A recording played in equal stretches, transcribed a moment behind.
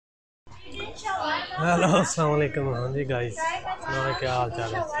Hello अस्सलाम वालेकुम। हाँ जी गाइस, सुनाओ क्या हाल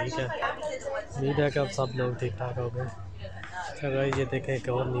चाल है? ठीक है, उम्मीद है कि आप सब लोग ठीक ठाक हो गए। अच्छा गाइस, ये देखें एक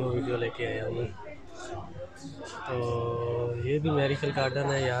और न्यू वीडियो लेके आया हूँ। तो ये भी मेरिकल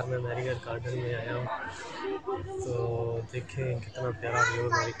गार्डन है यार, मैं मेरिकल गार्डन में आया हूँ। तो देखें कितना प्यारा व्यू है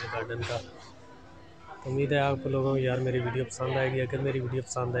मेरिकल गार्डन का। तो उम्मीद है आप लोगों को यार मेरी वीडियो पसंद आएगी। अगर मेरी वीडियो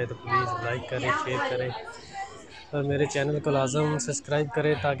पसंद आए तो प्लीज़ लाइक करें, शेयर करें और मेरे चैनल को लाजम सब्सक्राइब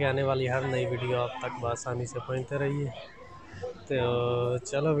करें ताकि आने वाली हर नई वीडियो आप तक बआसानी से पहुंचते रहिए। तो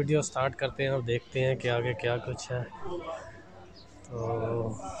चलो वीडियो स्टार्ट करते हैं और देखते हैं कि आगे क्या कुछ है। तो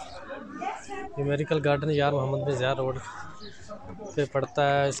ये मेडिकल गार्डन यार मोहम्मद बिन ज़ायद रोड पे पड़ता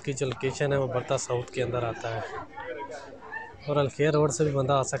है। इसकी जो लोकेशन है वो बरता साउथ के अंदर आता है और अलखेर रोड से भी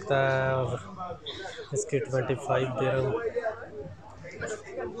बंदा आ सकता है। और इसकी 25 दिरहम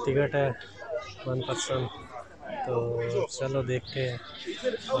टिकट है 1 पर्सन। तो चलो देखते हैं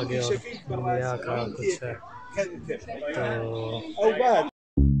आगे और नया का कुछ है। तो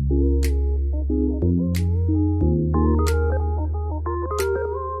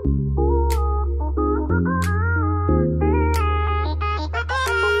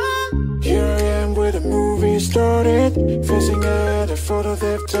started, facing at a photo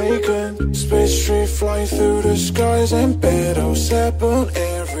they've taken. Space tree flying through the skies and battles happen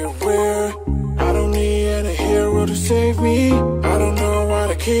everywhere. I don't need any hero to save me. I don't know why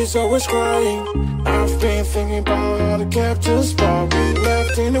the kids always crying. I've been thinking about all the captains, but we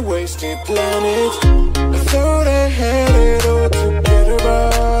left in a wasted planet. I thought I had it all together,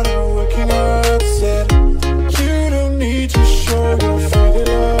 but I'm waking up sad. You don't need to show your father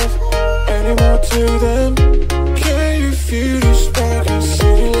love anymore to them. Feel the spark in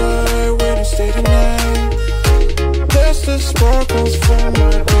city light when it's late at night. That's the sparkles from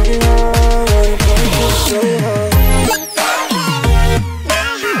my beating heart. Breaking so hard,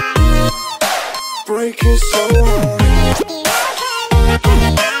 breaking so hard,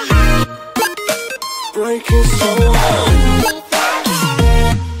 breaking so hard,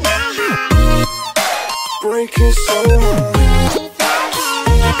 breaking so hard.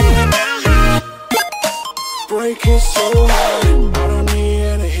 Breaking so hard. I don't need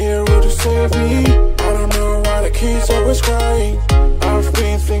any hero to save me. I don't know why the kids always crying. I've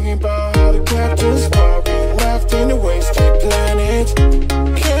been thinking about how the captains but we left in a wasted planet.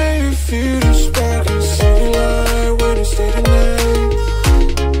 Can you feel the spark in city light when it's late at night?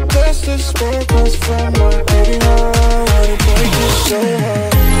 That's the sparkles from my beating heart. Breaking so hard.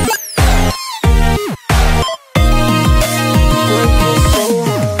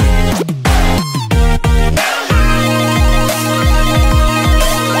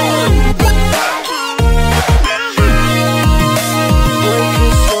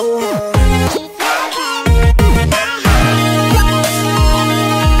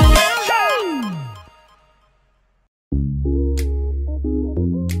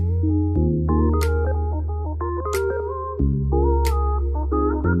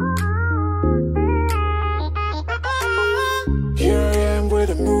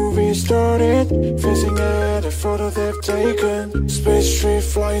 Started, facing at a photo they've taken. Space tree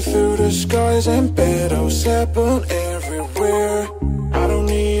flying through the skies and battles happen everywhere. I don't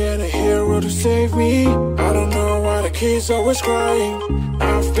need any hero to save me. I don't know why the kids always crying.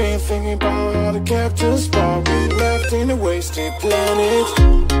 I've been thinking about all the captains but we left in a wasted planet.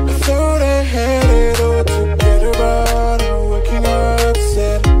 I thought I had it all together but I'm waking up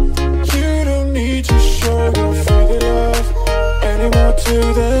sad. You don't need to show your father love anymore to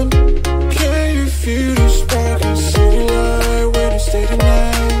them. Feel the spark in city light when it's late at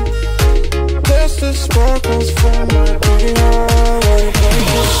night. That's the sparkles from my beating heart.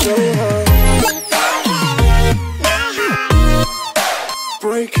 Breaking so hard,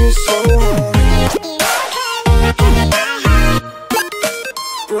 breaking so hard,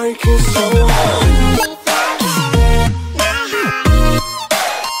 breaking so hard,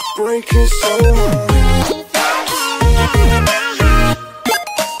 breaking so hard.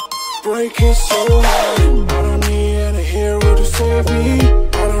 Breaking so hard. I don't need any hero to save me.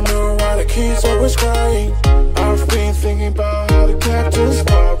 I don't know why the kids always crying. I've been thinking about how the captains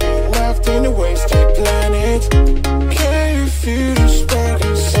but we left in a wasted planet. Can you feel the spark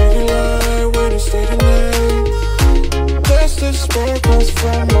in city light when it's late at night? That's the sparkles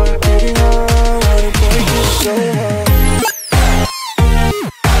from my beating heart. Breaking so hard.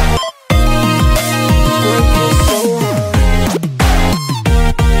 Breaking so hard.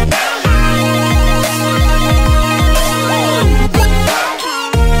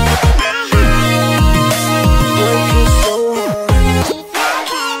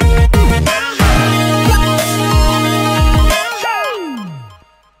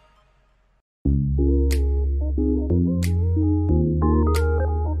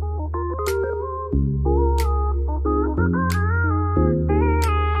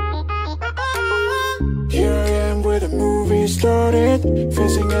 started,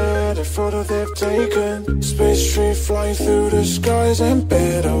 facing at a photo they've taken. Space tree flying through the skies, and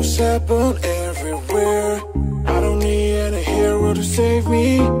battles happen everywhere. I don't need any hero to save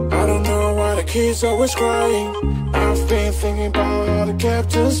me. I don't know why the kids always crying. I've been thinking about all the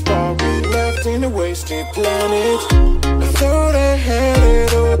captains, but we left in a wasted planet. I thought I had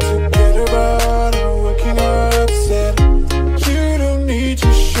it all together, but I'm waking up sad. You don't need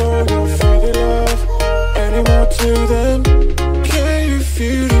to show your faded love anymore to them. Can you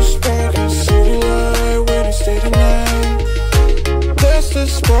feel the spark and see the light when you stay the night? That's the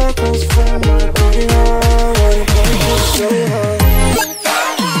sparkles from my beating heart. Why you break it so hard?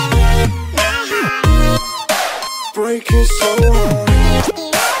 Break it so hard.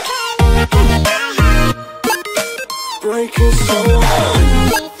 Break it so hard.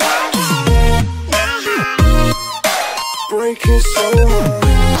 Break it so hard.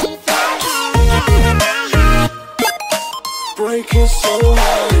 Break it so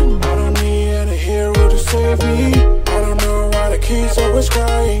hard. I don't need any hero to save me. I don't know why the kids always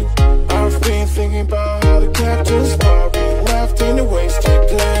crying. I've been thinking about how the captains, but we left in a wasted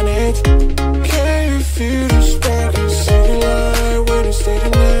planet. Can you feel the spark and see the light when you stay the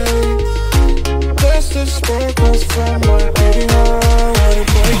night? That's the sparkles from my beating heart. Why you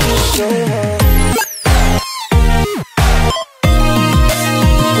break it so hard?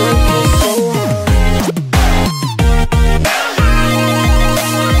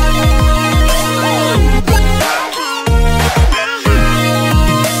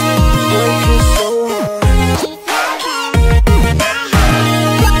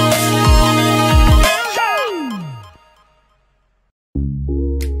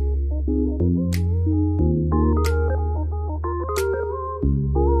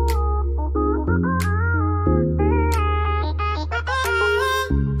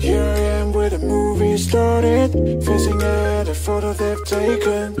 Started, facing at a photo they've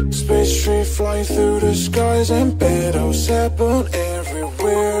taken. Space tree flying through the skies, and battles happen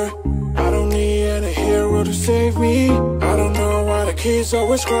everywhere. I don't need any hero to save me. I don't know why the kids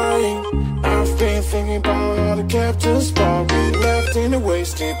always crying. I've been thinking about all the captains, but we left in a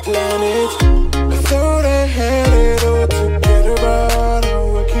wasted planet. I thought I had it all together, but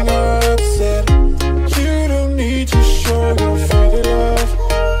I'm waking up sad. You don't need to show your faded love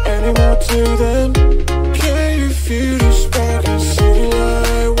anymore to them. Can you feel the spark and see the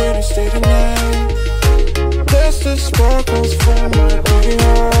light when you stay the night? That's the sparkles from my beating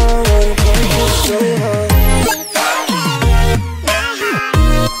heart. Why you break it so hard?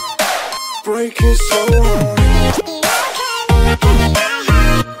 Break it so hard.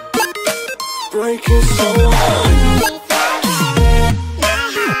 Break it so hard.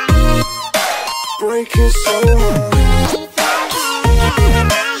 Break it so hard.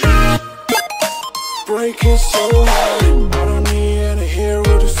 Break it so hard. I don't need any hero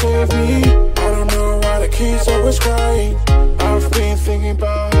to save me. I don't know why the kids always crying. I've been thinking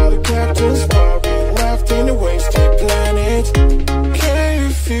about how the captains, but we left in a wasted planet. Can you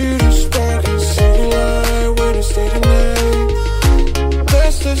feel the spark and see the light when you stay the night?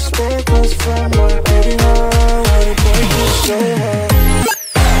 That's the sparkles from my beating heart. Why you break it so hard?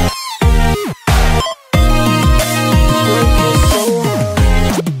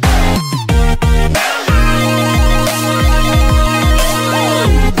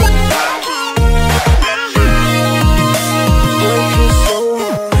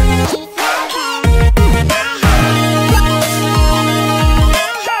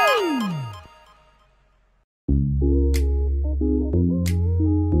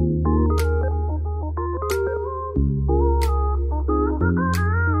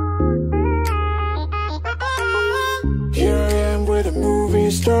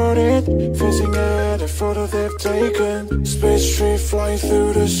 Started, facing at a photo they've taken. Space tree flying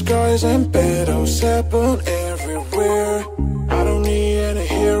through the skies, and battles happen everywhere. I don't need any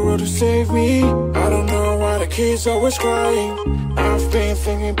hero to save me. I don't know why the kids always crying. I've been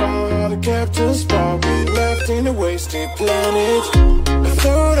thinking about all the captains, but we left in a wasted planet. I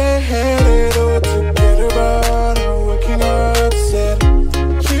thought I had it all together, but I'm waking up sad.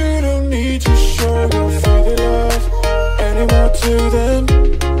 You don't need to show your faded love anymore to them.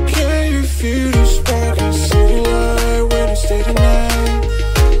 Can you feel the spark and see the light when you stay the night?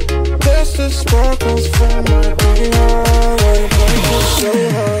 That's the sparkles from my beating heart. Why you break it so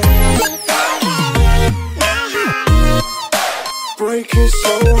hard? Break it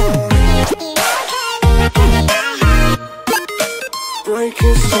so hard. Break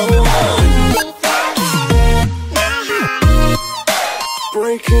it so hard.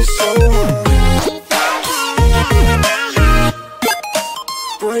 Break it so hard.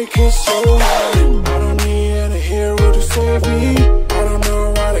 Break it so hard. I don't need any hero to save save me. I don't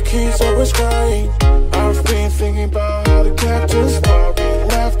know why the kids always crying. I've been thinking about how the captain's bar we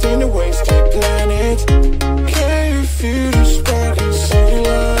left in the wasted planet. Can you feel the spark in city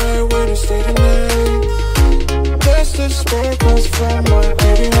light when it's stay the night? That's the sparkles from my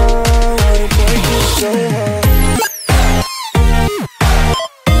beating heart when it breaks so hard.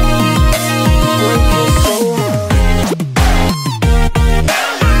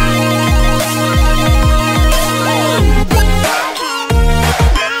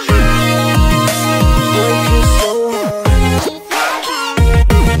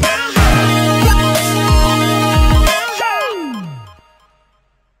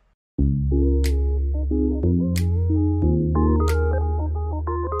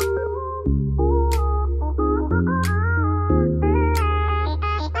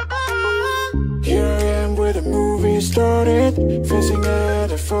 Started facing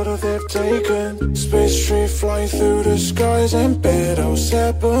at a photo they've taken. Space tree flying through the skies and battles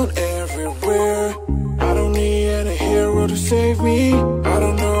happen everywhere. I don't need any hero to save me. I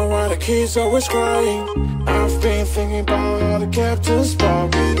don't know why the kids always crying. I've been thinking about how the captain's bar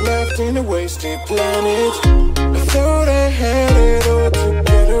we left in the wasted planet. I thought I had it all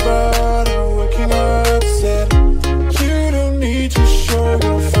together, but I'm waking up sad. You don't need to show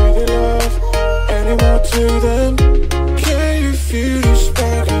your fairy love anymore to them. Feel the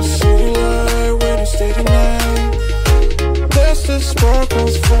spark in city light when it's stay the night. That's the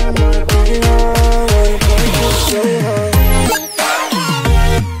sparkles from my beating heart when it breaks so hard.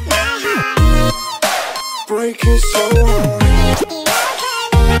 Break it so hard.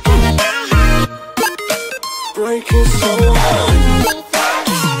 Break it so hard.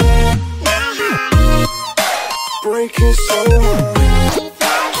 Break it so hard.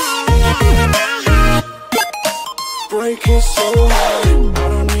 Break it so hard. I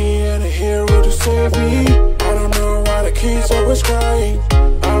don't need any hero to save me. I don't know why the kids always crying.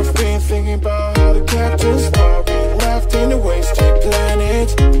 I've been thinking about how the captain's bar we left in the wasted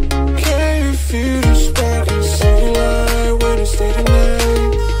planet. Can you feel the spark in city light when it's stay the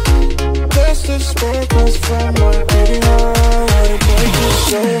night? That's the sparkles from my beating heart when it breaks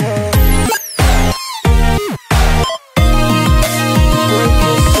so hard.